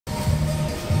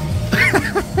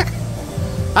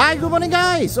Hi, good morning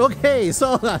guys. Okay,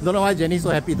 so I don't know why Jenny's so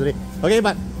happy today. Okay,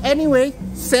 but anyway,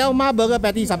 Salma Burger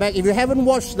Patties are back. If you haven't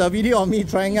watched the video of me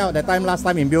trying out that time last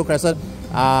time in Bill Crescent,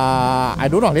 I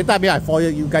don't know, later maybe I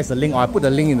forward you guys the link, or I put the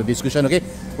link in the description, okay,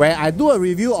 where I do a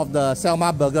review of the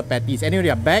Salma Burger Patties. Anyway, they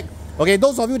are back. Okay,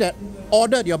 those of you that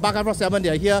ordered your Bakkafrost Salmon, they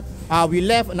are here. We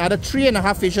left another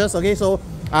 3.5 fishes, okay, so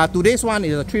today's one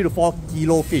is a 3 to 4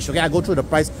 kilo fish. Okay, I'll go through the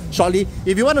price shortly.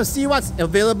 If you want to see what's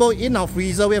available in our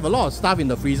freezer, we have a lot of stuff in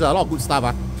the freezer, a lot of good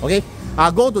stuff. Okay,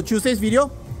 go to Tuesday's video.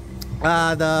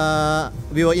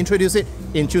 We will introduce it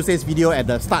in Tuesday's video at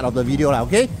the start of the video,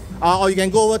 okay? Or you can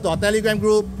go over to our Telegram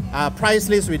group. Price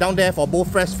list will be down there for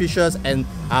both fresh fishes and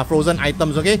frozen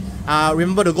items, okay?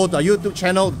 Remember to go to our YouTube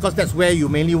channel because that's where you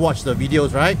mainly watch the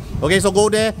videos, right? Okay, so go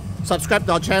there, subscribe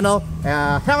to our channel,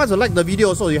 help us to like the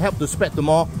video so you help to spread to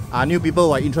more new people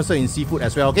who are interested in seafood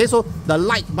as well, okay? So the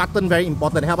like button, very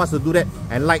important, help us to do that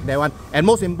and like that one, and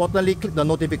most importantly click the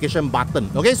notification button,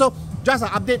 okay? So just an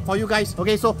update for you guys,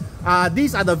 okay? So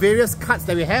these are the various cuts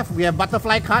that we have. We have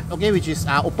butterfly cut, okay, which is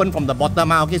open from the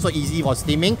bottom, okay, so easy for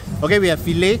steaming. Okay, we have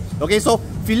fillet, okay, so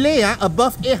fillet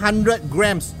above 800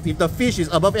 grams, if the fish is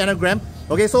above 800 grams.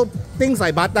 Okay, so things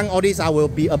like batang, all these will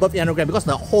be above 800 grams because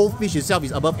the whole fish itself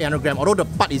is above 800 grams. Although the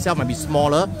part itself might be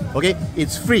smaller, okay,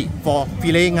 it's free for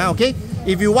filleting, okay.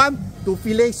 If you want to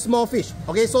fillet small fish,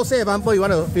 okay, so say example you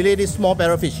want to fillet this small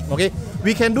parrotfish, okay,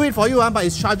 we can do it for you, but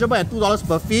it's chargeable at $2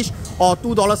 per fish or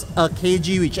 $2 a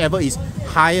kg, whichever is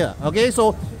higher, okay.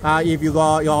 So if you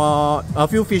got your a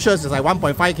few fishes, it's like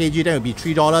 1.5 kg, then it will be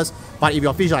 $3. But if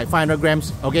your fish is like 500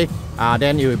 grams, okay,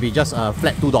 then it will be just a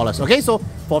flat $2, okay. So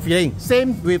for filleting,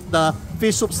 same with the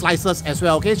fish soup slices as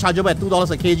well, okay, chargeable at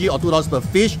 $2 a kg or $2 per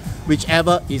fish,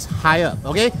 whichever is higher,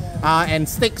 okay. And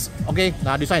steaks, okay,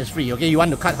 this one is free, okay. You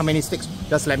want to cut how many steaks,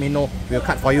 just let me know, we'll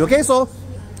cut for you, okay. So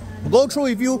go through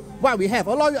with you what we have.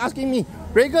 A lot of you asking me,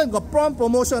 Reagan, got prawn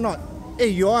promotion or not? Hey,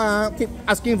 you keep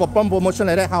asking for prawn promotion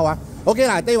like that, how? Okay,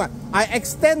 I tell you what, I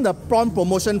extend the prawn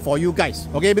promotion for you guys,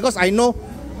 okay, because I know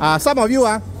some of you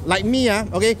like me,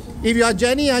 okay, if you are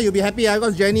Jenny, you'll be happy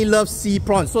because Jenny loves sea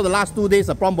prawns. So the last 2 days,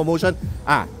 the prawn promotion,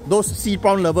 those sea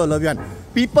prawn lover love you.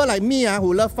 People like me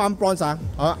who love farm prawns,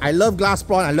 I love glass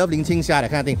prawn, I love ling qing xia,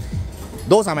 that kind of thing.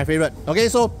 Those are my favorite, okay.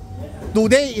 So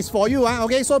today is for you,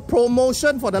 okay. So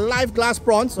promotion for the live glass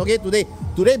prawns, okay. Today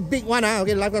big one,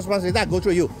 okay, live glass prawns. Later I go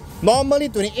through you. Normally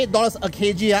 $28 a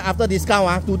kg after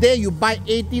discount. Today you buy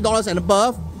 $80 and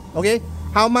above, okay.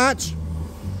 How much?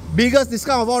 Biggest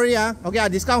discount of all already, okay. I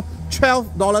discount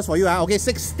 $12 for you, okay.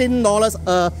 $16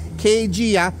 a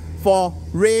kg for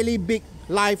really big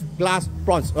live glass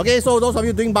prawns, okay. So those of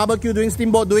you doing barbecue, doing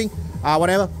steamboat, doing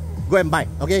whatever, go and buy,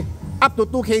 okay. Up to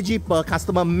 2 kg per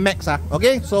customer max,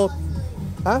 okay. So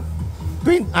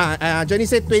Jenny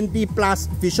said 20 plus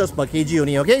fishes per kg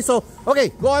only, okay. So okay,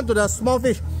 go on to the small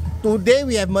fish. Today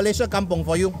we have Malaysia kampung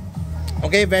for you,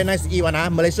 okay. Very nice to eat one,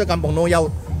 Malaysia kampung,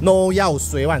 no yao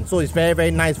shui one, so it's very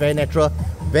nice, very natural,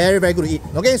 very good to eat,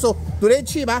 okay. So today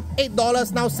cheap, $8,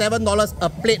 now $7 a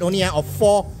plate only, of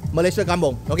 4 Malaysia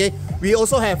kampung, okay. We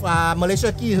also have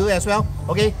Malaysia kihe as well,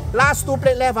 okay. Last 2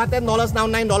 plate left, $10, now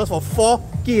 $9 for 4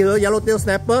 kihe, yellowtail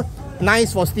snapper,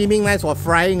 nice for steaming, nice for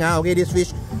frying, okay, this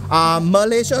fish.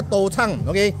 Malaysia touchang,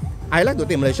 okay. I like to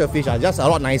take Malaysia fish, just a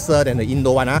lot nicer than the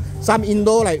Indo one. Some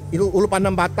Indo like Ulu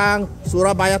Pandan Batang,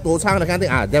 Surabaya touchang, that kind of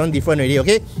thing, that one different already,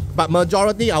 okay. But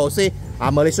majority I would say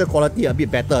Malaysia quality a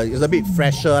bit better, it's a bit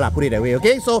fresher, put it that way,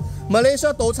 okay. So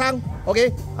Malaysia touchang,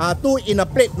 okay, 2 in a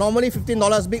plate, normally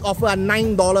 $15, big offer at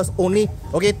 $9 only,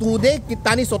 okay. Today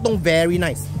Kitani Sotong very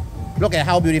nice. Look at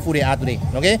how beautiful they are today,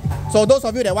 okay. So those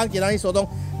of you that want Kitani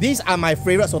Sotong, these are my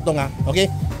favorite sotong, okay.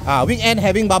 Weekend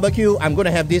having barbecue, I'm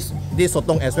gonna have this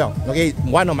sotong as well, okay.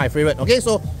 One of my favorite, okay.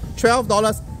 So $12,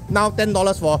 now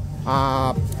 $10 for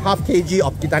half kg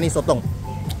of Kitani Sotong.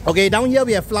 Okay, down here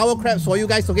we have flower crabs for you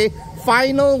guys, okay.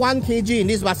 Final 1 kg in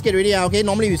this basket already, okay.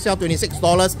 Normally we sell $26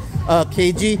 a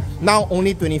kg, now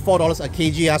only $24 a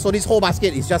kg, so this whole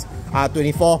basket is just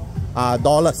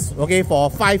 $24, okay,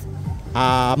 for 5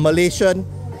 Malaysian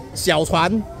xiao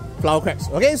chuan flower crabs,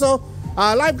 okay. So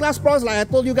live glass prawns, like I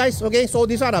told you guys, okay. So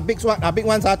these are the big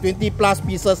ones, 20 plus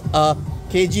pieces a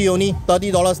kg only,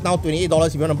 $30, now $28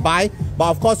 if you want to buy. But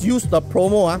of course use the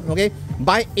promo, okay.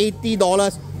 Buy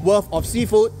 $80 worth of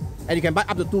seafood and you can buy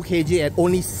up to 2 kg at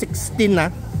only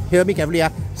 16, hear me carefully,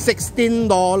 $16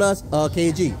 a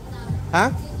kg.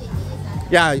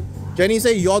 Yeah, Jenny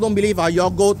say you all don't believe, you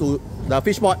all go to the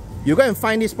fish pot, you go and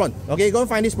find this prawn, okay. Go and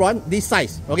find this prawn, this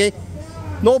size, okay.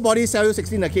 Nobody sell you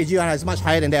 16 a kg, it's much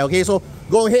higher than that, okay. So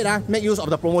go ahead, make use of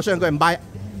the promotion, go and buy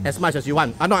as much as you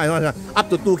want. No, up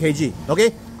to 2 kg,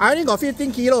 okay. I only got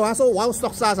 15 kilo, so wow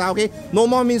stock stars, okay? No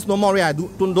more means no more. I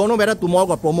don't know whether tomorrow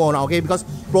got promo or not, okay? Because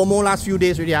promo last few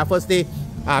days already. First day,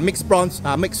 mixed prawns,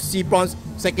 mixed sea prawns.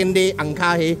 Second day,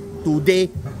 angka he. Today,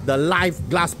 the live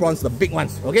glass prawns, the big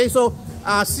ones, okay? So,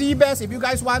 sea bass, if you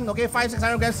guys want, okay,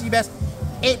 500-600 grams sea bass,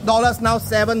 $8 now,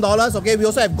 $7, okay? We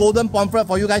also have golden pomfret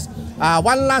for you guys.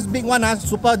 One last big one,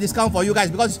 super discount for you guys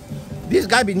because this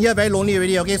guy been here very lonely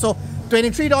already, okay? So,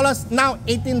 $23 now,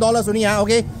 $18 only,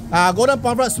 okay? Golden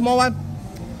pomfret, small one,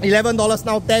 $11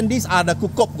 now, $10. These are the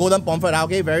cook golden pomfret,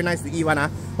 okay? Very nice to eat one,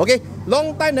 okay?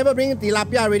 Long time never bring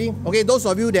tilapia already, okay? Those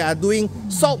of you that are doing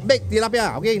salt baked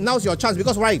tilapia, okay? Now's your chance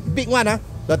because right, big one,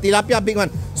 the tilapia big one.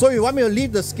 So if you want me to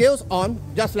leave the scales on,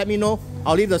 just let me know.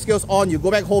 I'll leave the scales on. You go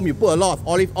back home, you put a lot of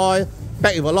olive oil,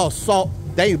 pack with a lot of salt,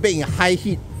 then you bake in high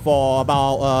heat for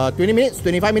about 20 minutes,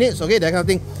 25 minutes, okay? That kind of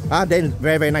thing. Then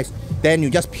very, very nice. Then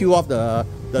you just peel off the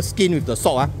skin with the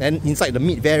salt, and inside the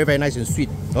meat very, very nice and sweet,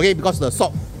 okay? Because the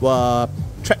salt will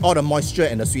trap all the moisture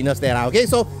and the sweetness there, okay?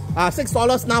 So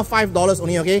 $6 now, $5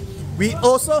 only, okay? We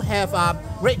also have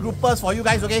red groupers for you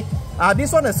guys, okay?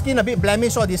 This one, the skin a bit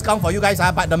blemished, so discount for you guys,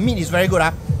 but the meat is very good,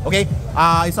 okay?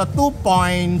 It's a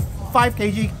 2.5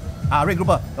 kg red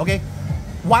grouper, okay?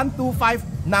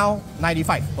 125 now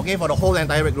 95, okay? For the whole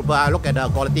entire red grouper. Look at the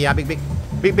quality,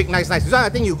 big, nice. This one I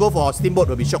think you go for a steamboat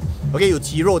will be shocked, okay? You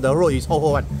chiro, the road is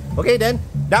whole one, okay? Then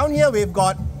down here we've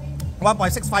got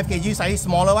 1.65 kg, slightly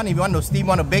smaller one if you want to steam,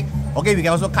 want to bake, okay? We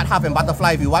can also cut half and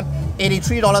butterfly if you want.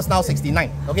 $83 now,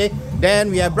 $69, okay?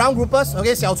 Then we have brown groupers,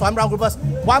 okay? Xiao Chuan brown groupers,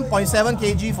 1.7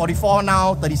 kg, 44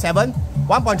 now, 37.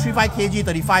 1.35 kg,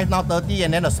 35 now, 30.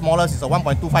 And then the smallest is a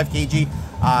 1.25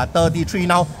 kg, 33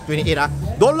 now, 28.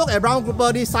 Don't look at brown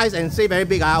grouper this size and say very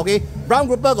big, okay? Brown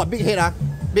grouper got big head,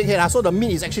 so the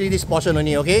meat is actually this portion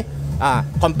only, okay?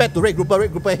 Compared to red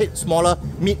grouper head smaller,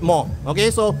 meat more, okay?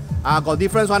 So got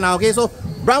difference one, okay? So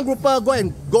brown grouper,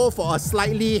 go for a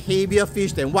slightly heavier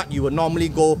fish than what you would normally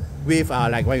go with,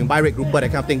 like when you buy red grouper,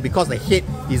 that kind of thing, because the head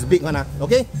is big one,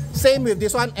 okay? Same with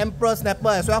this one, emperor snapper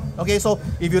as well, okay? So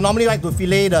if you normally like to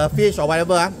fillet the fish or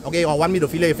whatever, okay, or want me to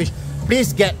fillet the fish,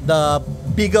 please get the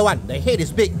bigger one. The head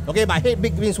is big, okay? But head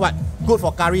big means what? Good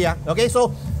for curry, okay?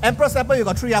 So emperor snapper, you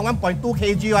got 3, 1.2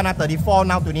 kg one, 34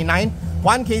 now, 29.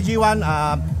 1 kg one,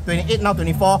 28 now,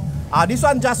 24. This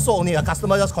one just sold only. A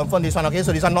customer just confirmed this one, okay?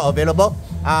 So this one not available.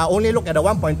 Only look at the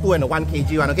 1.2 and the 1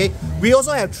 kg one, okay? We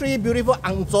also have 3 beautiful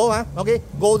angzhou, okay?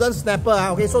 Golden snapper,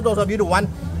 okay? So those of you who want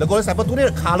the golden snapper, today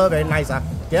the color very nice,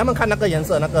 给他们看那个颜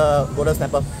色，那个 golden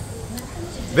snapper.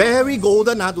 Very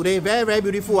golden today, very, very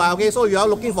beautiful, okay? So you are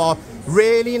looking for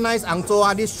really nice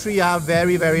angzhou, these 3 are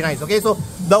very, very nice, okay? So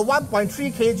the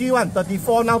 1.3 kg one,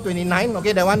 34 now, 29,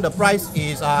 okay? That one, the price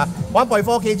is 1.4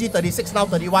 kg, 36 now,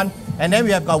 31. And then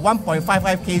we have got 1.55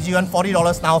 kg one,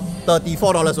 $40 now,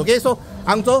 $34, okay? So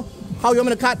angzhou, how you want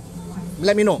me to cut?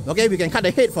 Let me know, okay? We can cut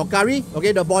the head for curry,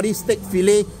 okay? The body steak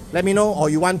fillet, let me know. Or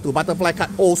you want to butterfly cut,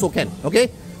 also can,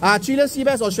 okay? Chilean sea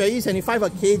bass or Shui 75 a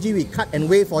kg, we cut and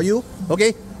weigh for you,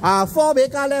 okay? 4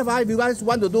 beka left, if you guys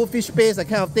want to do fish paste, that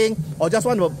kind of thing, or just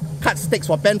want to cut steaks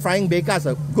for pan frying, beka is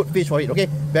a good fish for it, okay?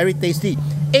 Very tasty.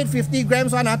 850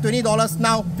 grams one, $20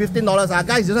 now, $15.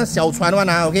 Guys, this is Xiao Chuan one,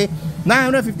 okay?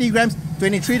 950 grams,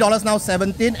 $23 now,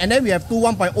 17. And then we have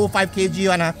 1.05 kg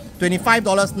one,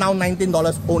 $25 now,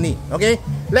 $19 only, okay?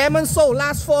 Lemon sole,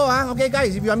 last 4, okay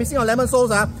guys, if you are missing on lemon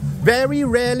soles, very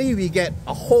rarely we get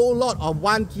a whole lot of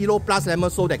 1 kilo plus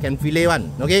lemon sole that can fillet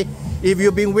one, okay? If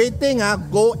you've been waiting,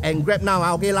 go and grab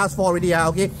now, okay? Last 4 already,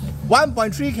 okay?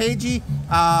 1.3 kg,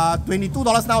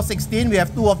 $22 now, 16. We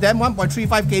have 2 of them. 1.35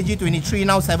 kg, 23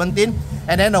 now, 17.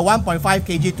 And then a 1.5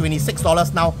 kg,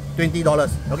 $26 now,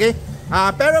 $20, okay?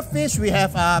 Parrotfish, we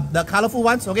have the colorful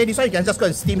ones, okay? This one you can just go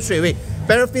and steam straight away.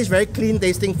 Parrotfish, very clean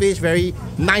tasting fish, very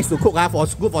nice to cook,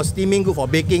 good for steaming, good for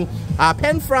baking.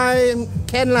 Pan fry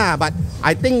can lah, but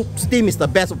I think steam is the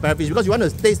best of parrotfish because you want to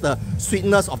taste the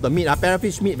sweetness of the meat.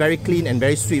 Parrotfish meat very clean and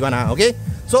very sweet one, okay?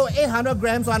 So 800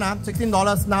 grams one,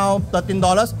 $16 now,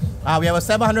 $13. We have a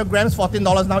 700 grams,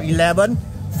 $14 now, 11.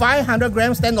 500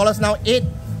 grams, $10 now, 8.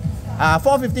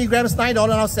 450 grams, $9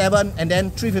 now, 7. And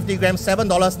then 350 grams,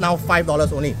 $7 now,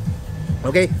 $5 only.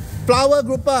 Okay. Flower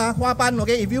grouper, Huapan,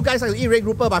 okay. If you guys like to eat red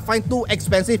grouper but find too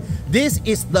expensive, this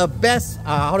is the best,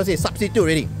 substitute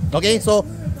really. Okay, so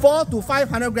 4 to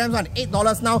 500 grams on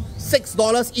 $8 now,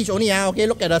 $6 each only. Okay,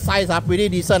 look at the size, pretty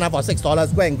decent for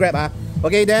 $6. Go and grab.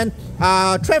 Okay, then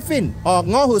Trefin or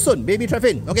Ngohusun, baby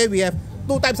Trefin. Okay, we have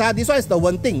 2 types. This one is the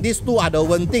Wenting. These 2 are the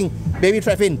Wenting baby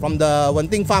Trefin from the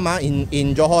Wenting farm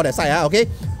in Johor, that side. Okay,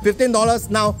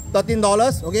 $15 now,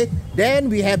 $13. Okay, then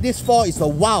we have this 4 is the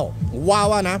Wow.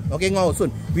 wild one, okay, ngon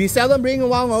soon. We seldom bring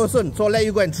wild ngon soon, so let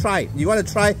you go and try. You want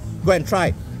to try, go and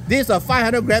try. This is a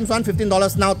 500 grams one,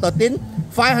 $15 now, 13.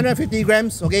 550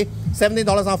 grams, okay, $17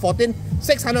 now, 14.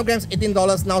 600 grams,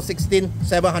 $18 now, 16.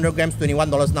 700 grams,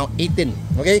 $21 now, 18.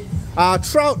 Okay.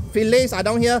 Trout fillets are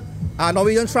down here.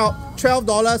 Norwegian trout,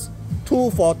 $12.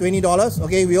 2 for $20.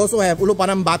 Okay. We also have ulu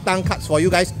pandan batang cuts for you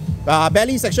guys.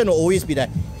 Belly section will always be the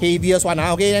heaviest one.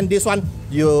 Okay. And this one,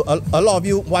 a lot of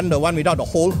you want the one without the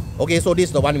hole. Okay. So this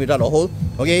is the one without the hole.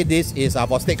 Okay. This is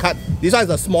for steak cut. This one is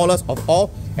the smallest of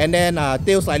all. And then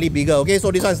tail slightly bigger. Okay.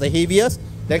 So this one is the heaviest.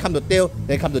 Then come to tail.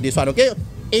 Then come to this one. Okay.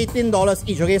 $18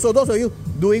 each. Okay. So those of you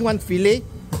doing one fillet,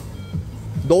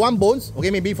 don't want bones. Okay.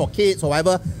 Maybe for kids or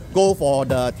whatever, go for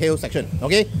the tail section.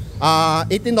 Okay.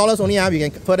 $18 only. We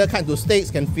can further cut to steaks.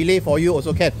 Can fillet for you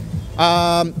also can.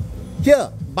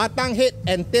 Here, batang head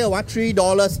and tail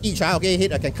 $3 each. Okay.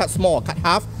 Head I can cut small or cut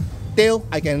half. Tail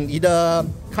I can either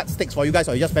cut steaks for you guys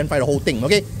or you just pan fry the whole thing.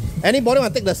 Okay. Anybody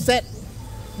want to take the set?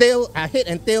 Tail, head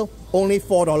and tail only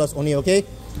 $4 only. Okay.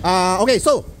 Okay.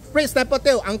 So red snapper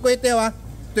tail, ang kueh tail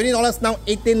 $20 now,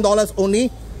 $18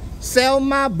 only.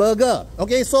 Salma Burger.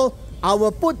 Okay. So I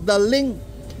will put the link.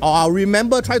 Or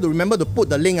I'll try to remember to put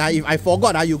the link. If I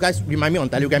forgot, you guys remind me on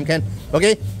Telegram, can?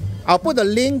 Okay? I'll put the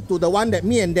link to the one that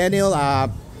me and Daniel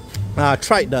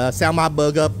tried the Salma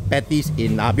Burger Patties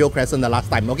in Bill Crescent the last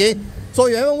time, okay? So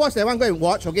if you haven't watched that one, go and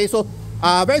watch, okay? So,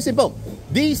 very simple.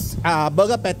 These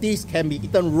burger patties can be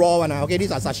eaten raw, okay?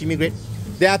 These are Sashimi Grade.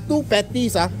 There are 2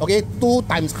 patties, okay? 2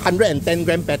 times 110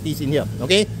 gram patties in here,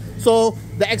 okay? So,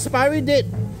 the expiry date,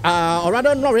 or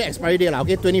rather not really expiry date,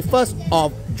 okay? 21st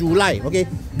of July, okay?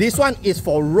 This one is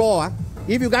for raw.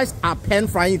 If you guys are pan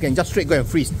frying, you can just straight go and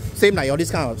freeze. Same like all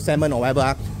this kind of salmon or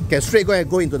whatever. Can straight go and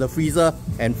go into the freezer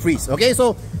and freeze. Okay,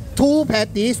 so 2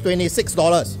 patties,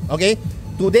 $26. Okay,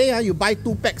 today you buy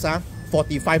 2 packs,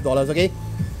 $45. Okay,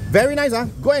 very nice.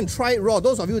 Go and try it raw.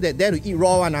 Those of you that dare to eat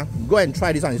raw one, go and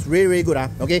try this one. It's really, really good.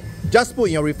 Okay, just put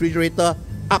in your refrigerator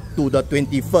up to the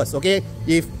 21st. Okay,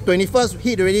 if 21st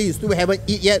hit already, you still haven't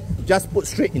eat yet, just put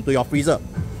straight into your freezer.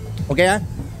 Okay.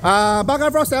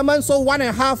 Bakkafrost Salmon, so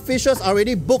 1.5 fishes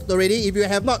already booked already. If you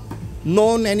have not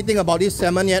known anything about this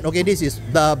salmon yet, okay, this is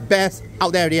the best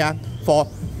out there already for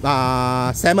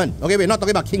salmon. Okay, we're not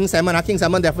talking about king salmon. King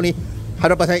salmon definitely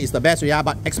 100% is the best,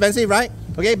 but expensive, right?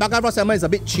 Okay, Bakkafrost Salmon is a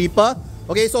bit cheaper.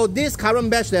 Okay, so this current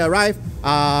batch that arrived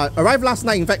last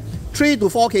night, in fact, 3 to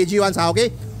 4 kg ones.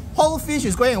 Okay, whole fish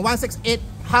is going at 168,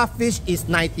 half fish is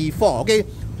 94. Okay,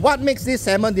 what makes this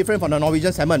salmon different from the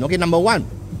Norwegian salmon? Okay, number one,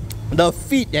 the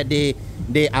feed that they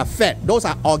are fed, those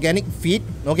are organic feed.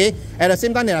 Okay, at the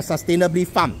same time they are sustainably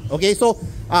farmed. Okay, so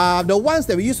the ones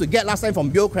that we used to get last time from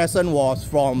Bill Crescent was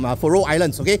from Faroe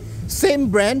Islands. Okay, same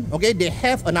brand. Okay, they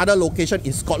have another location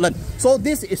in Scotland. So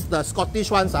this is the Scottish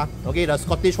ones. Okay, the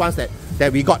Scottish ones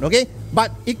that we got. Okay,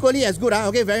 but equally as good.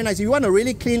 Okay, very nice. If you want a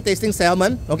really clean tasting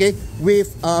salmon, okay,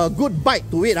 with a good bite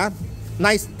to it,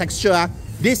 nice texture,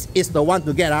 this is the one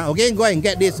to get. Okay, go and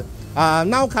get this.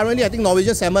 Now currently I think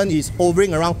Norwegian salmon is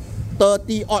hovering around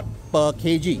 30 odd per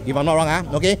kg, if I'm not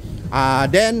wrong. Okay,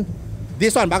 then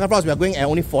this one Bakkafrost we are going at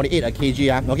only 48 a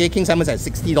kg. Okay, king salmon is at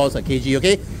 $60 a kg.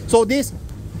 Okay, so this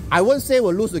I won't say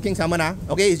we'll lose to king salmon.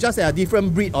 Okay, it's just a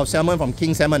different breed of salmon from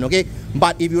king salmon. Okay,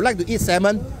 but if you like to eat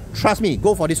salmon, trust me,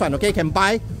 go for this one. Okay, can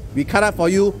buy, we cut up for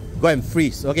you, go and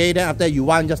freeze. Okay, then after you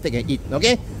want, just take and eat.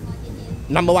 Okay,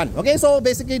 number one. Okay, so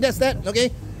basically that's that. Okay,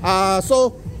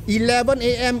 so 11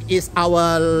 AM is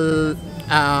our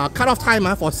cutoff time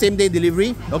for same day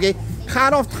delivery. Okay,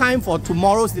 cutoff time for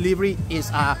tomorrow's delivery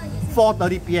is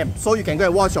 4:30 PM. So you can go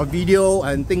and watch your video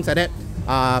and things like that.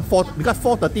 Because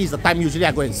 4:30 is the time usually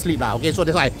I go and sleep. Okay, so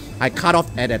that's why I cut off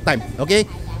at that time. Okay,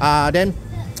 then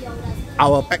I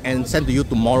will pack and send to you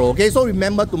tomorrow. Okay, so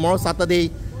remember tomorrow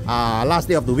Saturday, last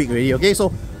day of the week already. Okay,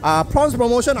 so prawns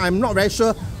promotion, I'm not very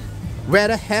sure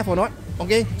whether have or not.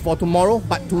 Okay, for tomorrow,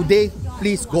 but today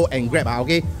please go and grab.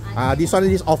 Okay, this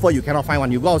offer you cannot find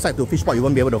one. You go outside to fish spot, you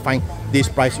won't be able to find this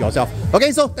price yourself.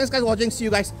 Okay, so thanks guys for watching. See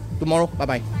you guys tomorrow. Bye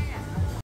bye.